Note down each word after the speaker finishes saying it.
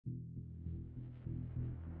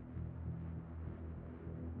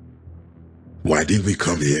Why did we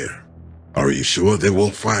come here? Are you sure they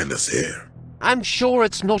won't find us here? I'm sure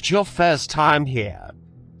it's not your first time here,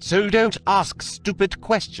 so don't ask stupid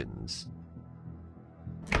questions.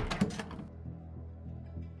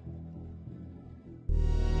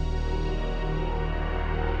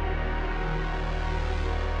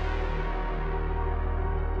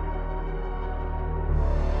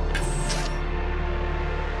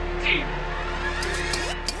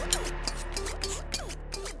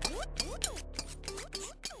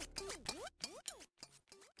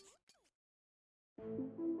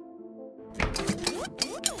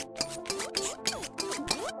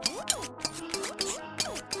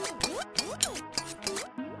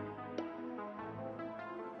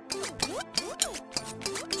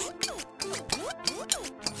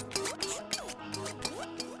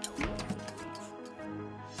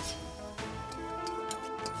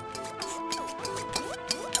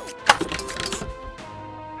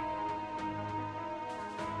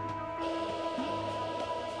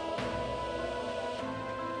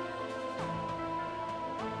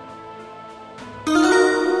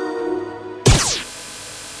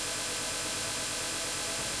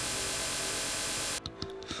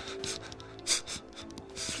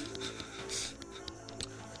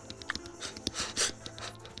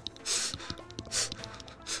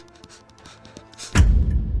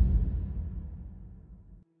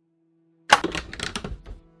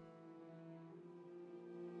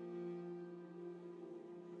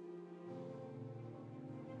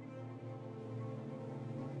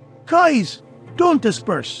 Guys, don't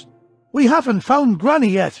disperse. We haven't found Granny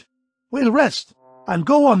yet. We'll rest and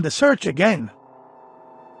go on the search again.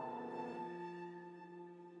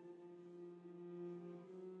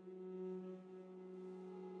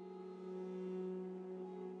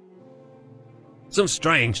 Some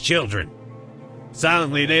strange children.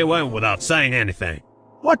 Silently they went without saying anything.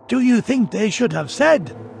 What do you think they should have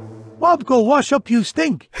said? Bob, go wash up, you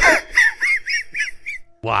stink.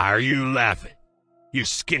 Why are you laughing? You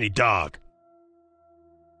skinny dog.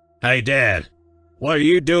 Hey, Dad. What are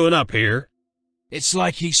you doing up here? It's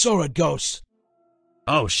like he saw a ghost.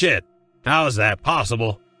 Oh, shit. How is that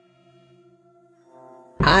possible?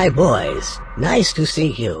 Hi, boys. Nice to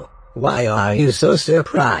see you. Why are you so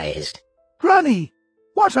surprised? Granny,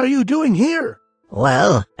 what are you doing here?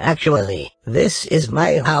 Well, actually, this is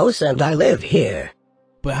my house and I live here.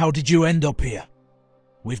 But how did you end up here?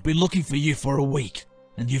 We've been looking for you for a week,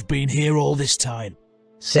 and you've been here all this time.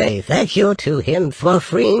 Say thank you to him for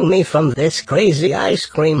freeing me from this crazy ice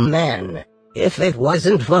cream man. If it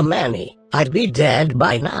wasn't for Manny, I'd be dead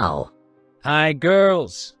by now. Hi,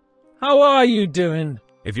 girls. How are you doing?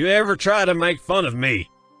 If you ever try to make fun of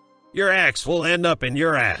me, your axe will end up in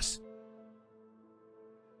your ass.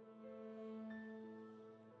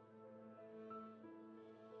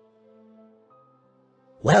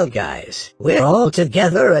 Well guys, we're all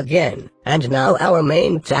together again, and now our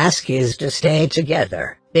main task is to stay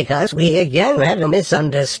together, because we again had a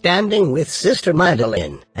misunderstanding with Sister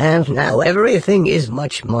Madeline, and now everything is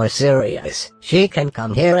much more serious. She can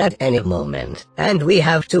come here at any moment, and we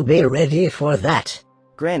have to be ready for that.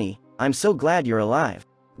 Granny, I'm so glad you're alive.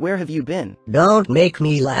 Where have you been? Don't make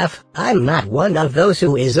me laugh, I'm not one of those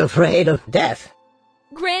who is afraid of death.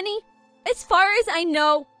 Granny, as far as I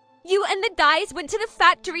know, you and the guys went to the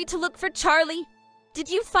factory to look for Charlie.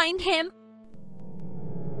 Did you find him?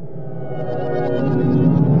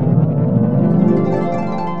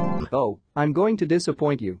 Oh, I'm going to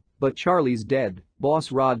disappoint you, but Charlie's dead.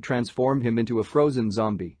 Boss Rod transformed him into a frozen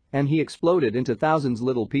zombie, and he exploded into thousands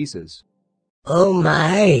little pieces. Oh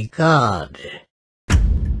my god.